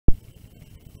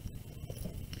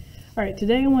Alright,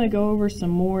 today I want to go over some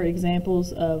more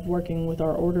examples of working with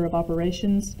our order of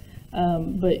operations,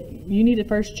 but you need to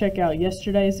first check out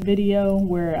yesterday's video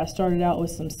where I started out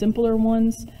with some simpler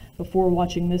ones before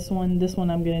watching this one. This one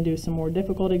I'm going to do some more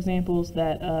difficult examples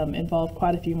that involve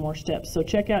quite a few more steps, so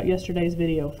check out yesterday's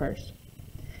video first.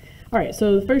 Alright,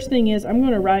 so the first thing is I'm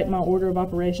going to write my order of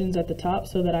operations at the top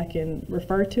so that I can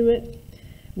refer to it.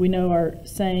 We know our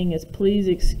saying is please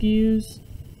excuse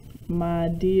my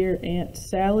dear Aunt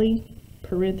Sally,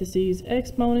 parentheses,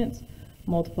 exponents,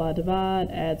 multiply, divide,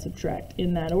 add, subtract,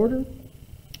 in that order.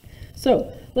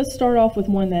 So let's start off with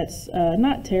one that's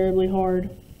not terribly hard,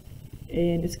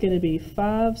 and it's going to be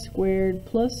 5 squared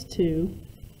plus 2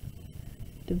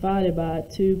 divided by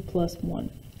 2 plus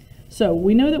 1. So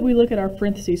we know that we look at our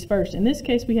parentheses first. In this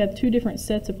case we have two different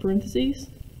sets of parentheses.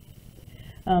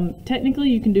 Technically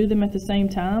you can do them at the same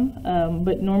time,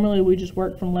 but normally we just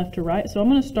work from left to right. So I'm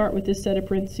going to start with this set of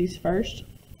parentheses first.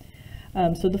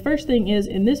 So the first thing is,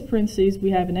 in this parentheses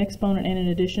we have an exponent and an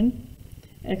addition.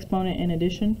 Exponent and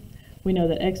addition. We know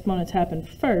that exponents happen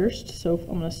first, so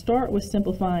I'm going to start with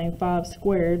simplifying 5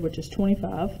 squared, which is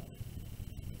 25.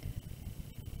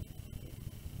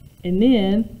 And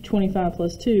then 25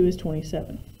 plus 2 is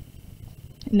 27.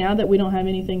 Now that we don't have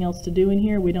anything else to do in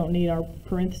here, we don't need our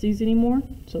parentheses anymore,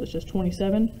 so it's just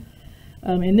 27.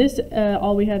 In this,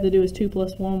 all we have to do is 2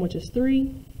 plus 1, which is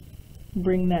 3.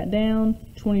 Bring that down.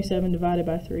 27 divided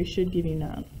by 3 should give you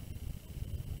 9.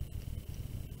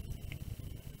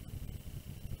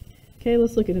 Okay,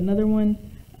 let's look at another one.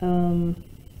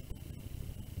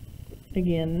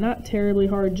 Again, not terribly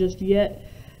hard just yet.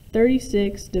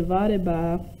 36 divided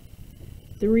by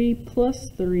 3 plus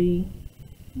 3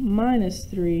 minus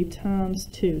 3 times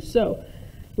 2. So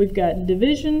we've got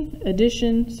division,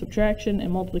 addition, subtraction, and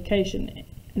multiplication.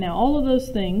 Now all of those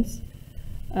things,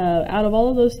 out of all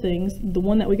of those things, the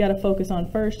one that we got to focus on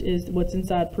first is what's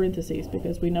inside parentheses,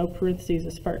 because we know parentheses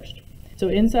is first. So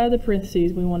inside the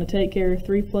parentheses we want to take care of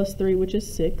 3 plus 3, which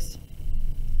is 6.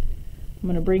 I'm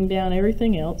going to bring down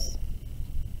everything else.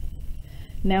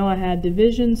 Now I have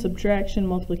division, subtraction,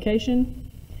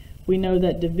 multiplication. We know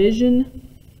that division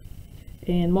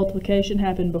and multiplication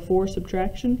happen before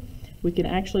subtraction. We can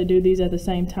actually do these at the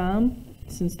same time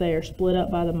since they are split up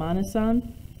by the minus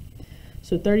sign.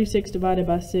 So 36 divided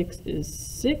by 6 is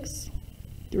 6.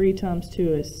 3 times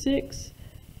 2 is 6.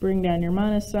 Bring down your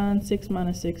minus sign. 6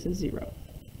 minus 6 is 0.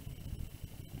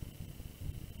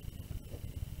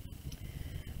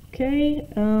 Okay,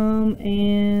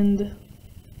 and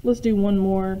let's do one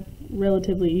more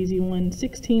relatively easy one.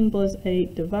 16 plus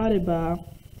 8 divided by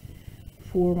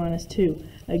 4 minus 2.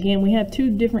 Again, we have two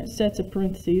different sets of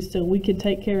parentheses, so we can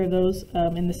take care of those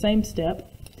in the same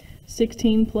step.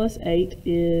 16 plus 8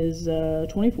 is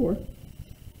 24.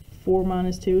 4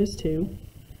 minus 2 is 2.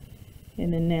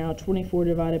 And then now 24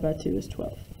 divided by 2 is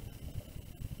 12.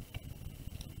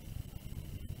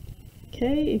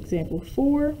 Okay, example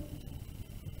 4.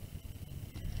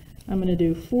 I'm going to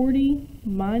do 40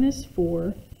 minus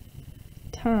 4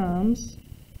 times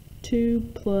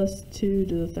 2 plus 2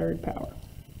 to the third power.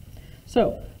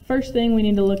 So first thing we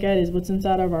need to look at is what's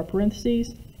inside of our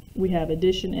parentheses. We have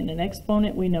addition and an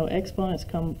exponent. We know exponents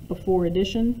come before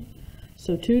addition.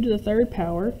 So 2 to the third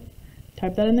power,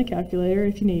 type that in the calculator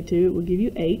if you need to, it will give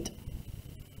you 8.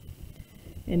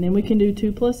 And then we can do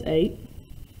 2 plus 8,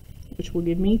 which will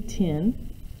give me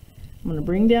 10. I'm going to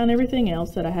bring down everything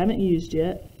else that I haven't used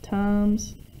yet,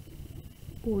 times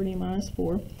 40 minus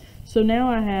 4. So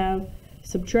now I have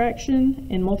subtraction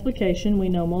and multiplication. We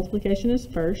know multiplication is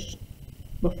first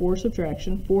before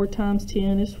subtraction. 4 times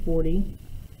 10 is 40,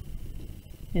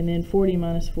 and then 40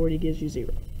 minus 40 gives you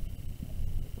 0.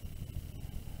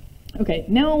 Okay,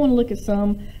 now I want to look at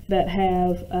some that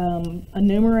have a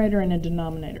numerator and a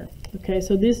denominator. Okay,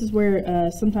 so this is where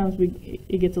sometimes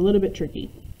it gets a little bit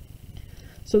tricky.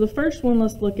 So the first one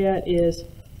let's look at is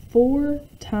 4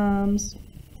 times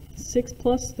 6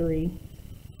 plus 3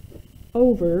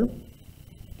 over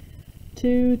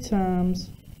 2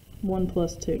 times 1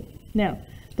 plus 2. Now,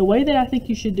 the way that I think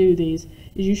you should do these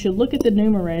is you should look at the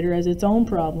numerator as its own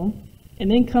problem,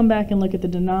 and then come back and look at the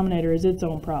denominator as its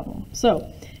own problem.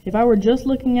 So, if I were just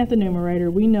looking at the numerator,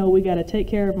 we know we got to take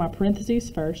care of my parentheses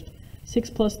first. 6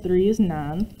 plus 3 is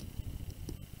 9.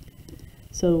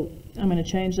 So, I'm going to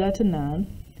change that to 9.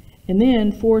 And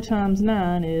then 4 times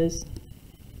 9 is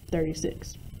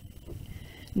 36.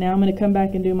 Now I'm going to come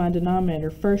back and do my denominator.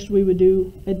 First we would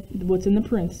do what's in the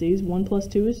parentheses. 1 plus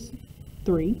 2 is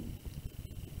 3.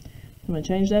 I'm going to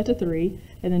change that to 3.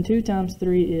 And then 2 times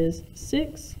 3 is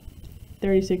 6.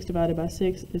 36 divided by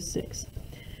 6 is 6.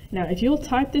 Now, if you'll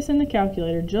type this in the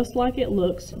calculator just like it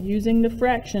looks using the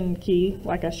fraction key,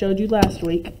 like I showed you last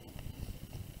week,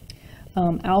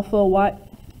 alpha y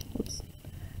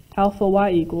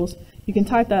equals, you can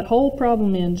type that whole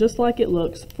problem in just like it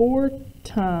looks, 4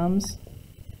 times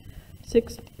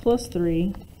 6 plus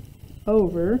 3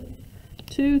 over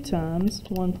 2 times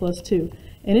 1 plus 2.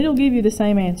 And it'll give you the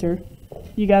same answer.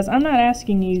 You guys, I'm not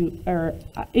asking you, or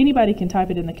anybody can type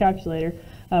it in the calculator.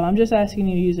 I'm just asking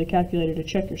you to use a calculator to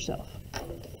check yourself.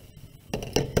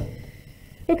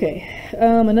 Okay,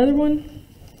 another one.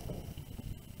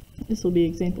 This will be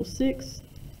example 6.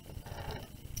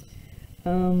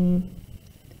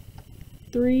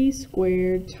 3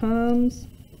 squared times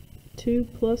 2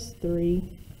 plus 3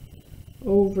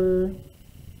 over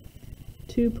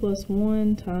 2 plus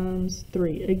 1 times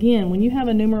 3. Again, when you have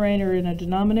a numerator and a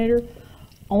denominator,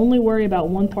 only worry about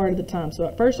one part at a time. So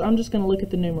at first, I'm just going to look at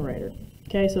the numerator.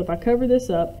 Okay, so if I cover this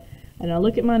up and I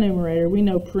look at my numerator, we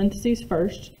know parentheses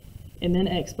first and then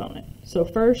exponent. So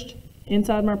first,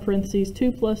 inside my parentheses,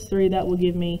 2 plus 3, that will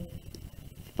give me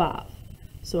 5.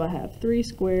 So I have 3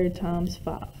 squared times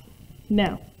 5.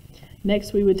 Now,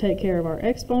 next we would take care of our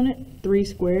exponent. 3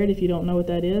 squared, if you don't know what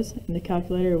that is, in the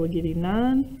calculator it will give you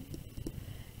 9.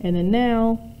 And then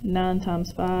now, 9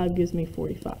 times 5 gives me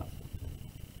 45.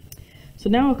 So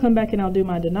now I'll come back and I'll do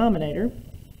my denominator.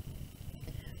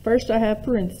 First I have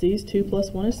parentheses, 2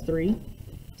 plus 1 is 3.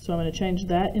 So I'm going to change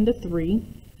that into 3.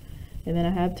 And then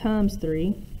I have times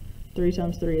 3. 3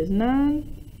 times 3 is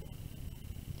 9.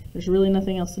 There's really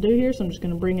nothing else to do here, so I'm just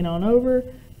going to bring it on over.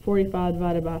 45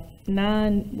 divided by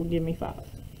 9 will give me 5.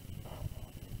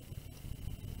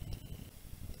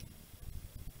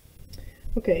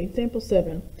 Okay, example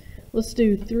 7. Let's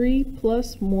do 3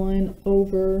 plus 1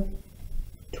 over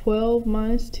 12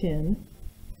 minus 10,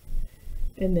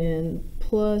 and then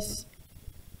plus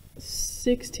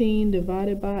 16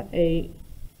 divided by 8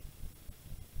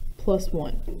 plus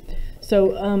 1.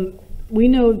 So we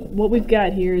know what we've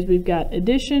got here is we've got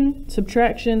addition,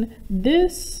 subtraction.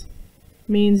 This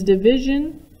means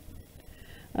division,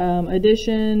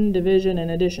 addition, division,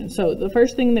 and addition. So the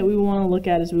first thing that we want to look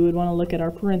at is we would want to look at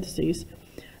our parentheses.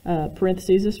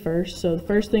 Parentheses is first. So the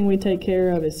first thing we take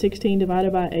care of is 16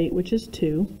 divided by 8, which is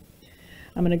 2.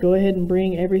 I'm going to go ahead and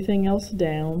bring everything else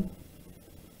down.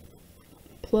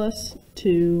 Plus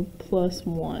 2 plus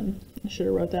 1. I should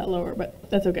have wrote that lower, but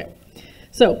that's okay.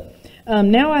 So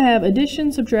now I have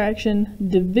addition, subtraction,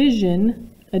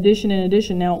 division, addition, and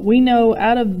addition. Now we know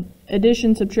out of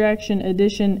addition, subtraction,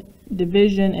 addition,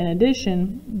 division, and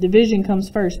addition, division comes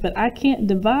first, but I can't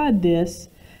divide this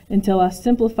until I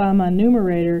simplify my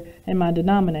numerator and my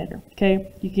denominator.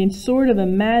 Okay, you can sort of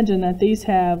imagine that these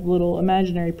have little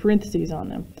imaginary parentheses on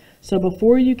them. So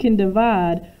before you can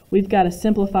divide, we've got to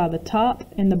simplify the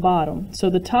top and the bottom. So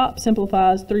the top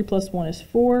simplifies, 3 plus 1 is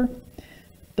 4.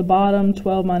 The bottom,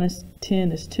 12 minus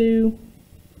 10 is 2.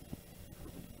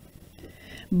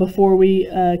 Before we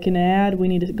can add, we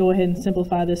need to go ahead and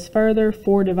simplify this further.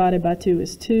 4 divided by 2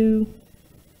 is 2.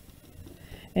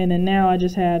 And then now I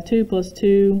just have 2 plus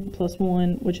 2 plus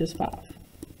 1, which is 5.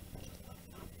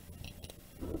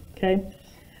 Okay.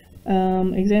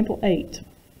 Example 8.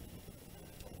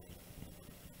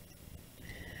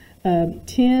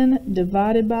 10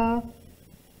 divided by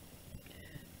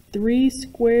 3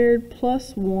 squared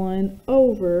plus 1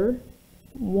 over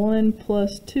 1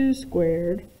 plus 2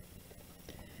 squared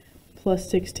plus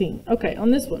 16. Okay,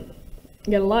 on this one,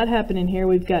 we got a lot happening here.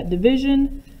 We've got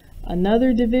division,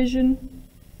 another division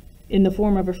in the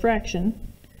form of a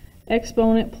fraction,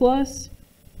 exponent plus,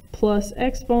 plus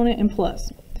exponent, and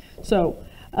plus. So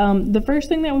the first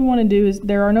thing that we want to do is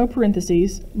there are no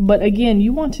parentheses, but again,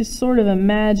 you want to sort of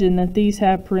imagine that these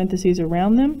have parentheses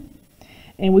around them,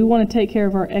 and we want to take care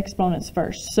of our exponents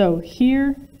first. So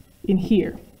here and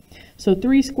here. So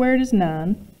 3 squared is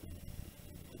 9,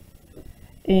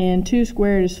 and 2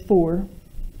 squared is 4.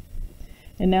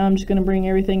 And now I'm just going to bring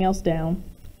everything else down.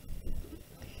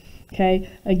 Okay,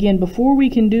 again, before we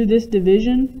can do this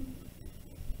division,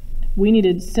 we need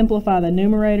to simplify the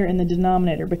numerator and the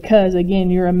denominator because, again,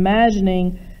 you're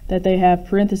imagining that they have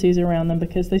parentheses around them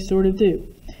because they sort of do.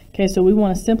 Okay, so we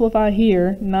want to simplify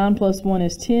here. 9 plus 1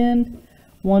 is 10.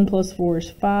 1 plus 4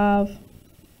 is 5.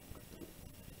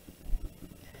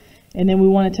 And then we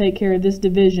want to take care of this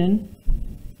division.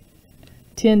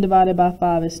 10 divided by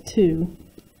 5 is 2.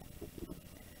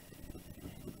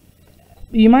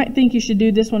 You might think you should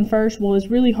do this one first. Well, it's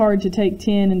really hard to take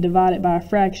 10 and divide it by a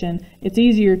fraction. It's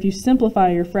easier if you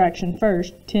simplify your fraction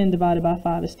first. 10 divided by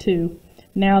 5 is 2.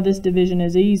 Now this division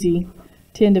is easy.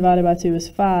 10 divided by 2 is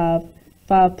 5.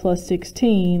 5 plus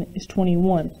 16 is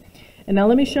 21. And now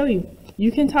let me show you.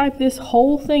 You can type this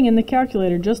whole thing in the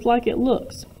calculator just like it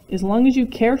looks. As long as you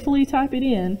carefully type it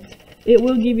in, it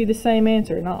will give you the same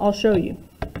answer, and I'll show you.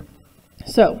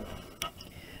 So,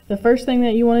 the first thing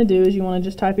that you want to do is you want to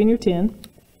just type in your 10,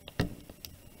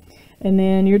 and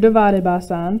then your divided by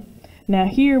sign. Now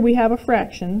here we have a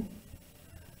fraction.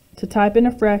 To type in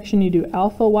a fraction, you do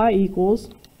alpha y equals.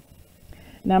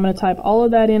 Now I'm going to type all of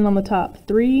that in on the top.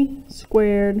 3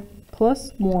 squared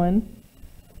plus 1,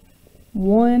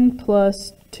 1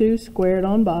 plus 2 squared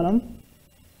on bottom,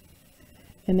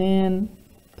 and then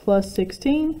plus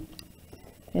 16,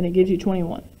 and it gives you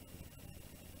 21.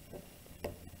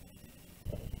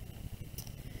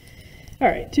 All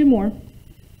right, 2 more.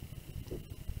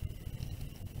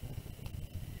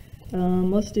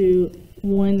 Let's do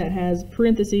one that has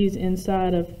parentheses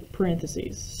inside of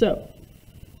parentheses. So,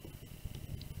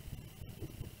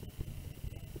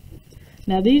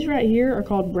 now these right here are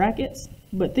called brackets,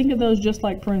 but think of those just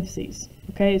like parentheses,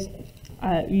 okay?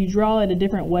 You draw it a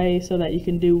different way so that you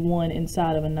can do one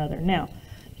inside of another. Now,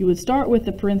 you would start with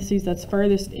the parentheses that's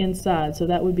furthest inside, so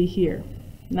that would be here.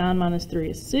 9 minus 3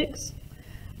 is 6.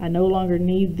 I no longer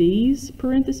need these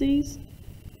parentheses.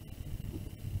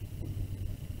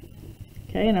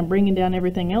 Okay, and I'm bringing down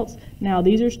everything else. Now,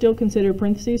 these are still considered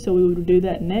parentheses, so we would do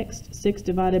that next. 6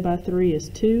 divided by 3 is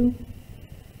 2.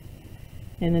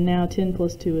 And then now 10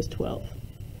 plus 2 is 12.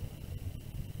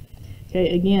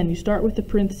 Okay, again, you start with the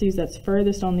parentheses that's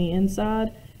furthest on the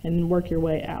inside and then work your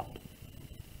way out.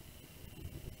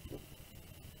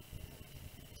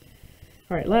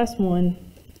 All right, last one.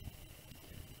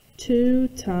 2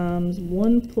 times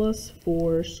 1 plus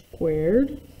 4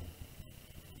 squared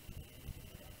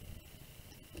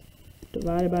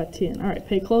divided by 10. All right,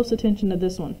 pay close attention to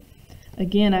this one.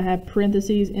 Again, I have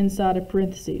parentheses inside of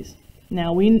parentheses.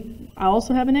 Now, I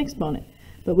also have an exponent,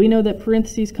 but we know that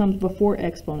parentheses comes before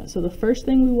exponent. So the first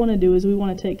thing we want to do is we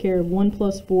want to take care of 1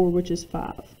 plus 4, which is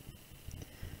 5.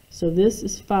 So this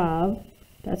is 5,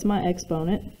 that's my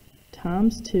exponent,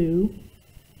 times 2.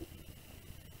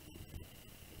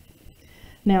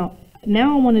 Now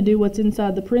I want to do what's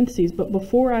inside the parentheses, but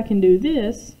before I can do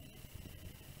this,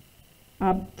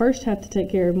 I first have to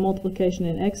take care of multiplication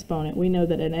and exponent. We know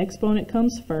that an exponent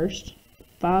comes first.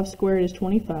 5 squared is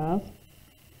 25.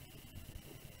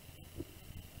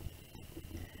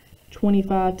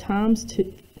 25 times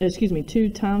 2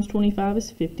 times 25 is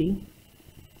 50.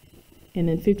 And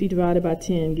then 50 divided by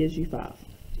 10 gives you 5.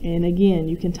 And again,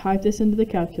 you can type this into the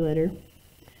calculator.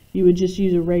 You would just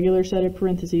use a regular set of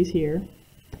parentheses here,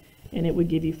 and it would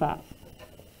give you 5.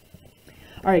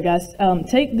 All right, guys,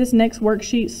 take this next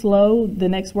worksheet slow, the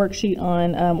next worksheet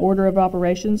on order of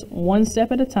operations, one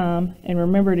step at a time, and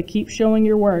remember to keep showing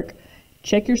your work.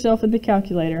 Check yourself in the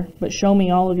calculator, but show me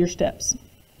all of your steps.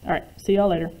 All right, see y'all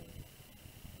later.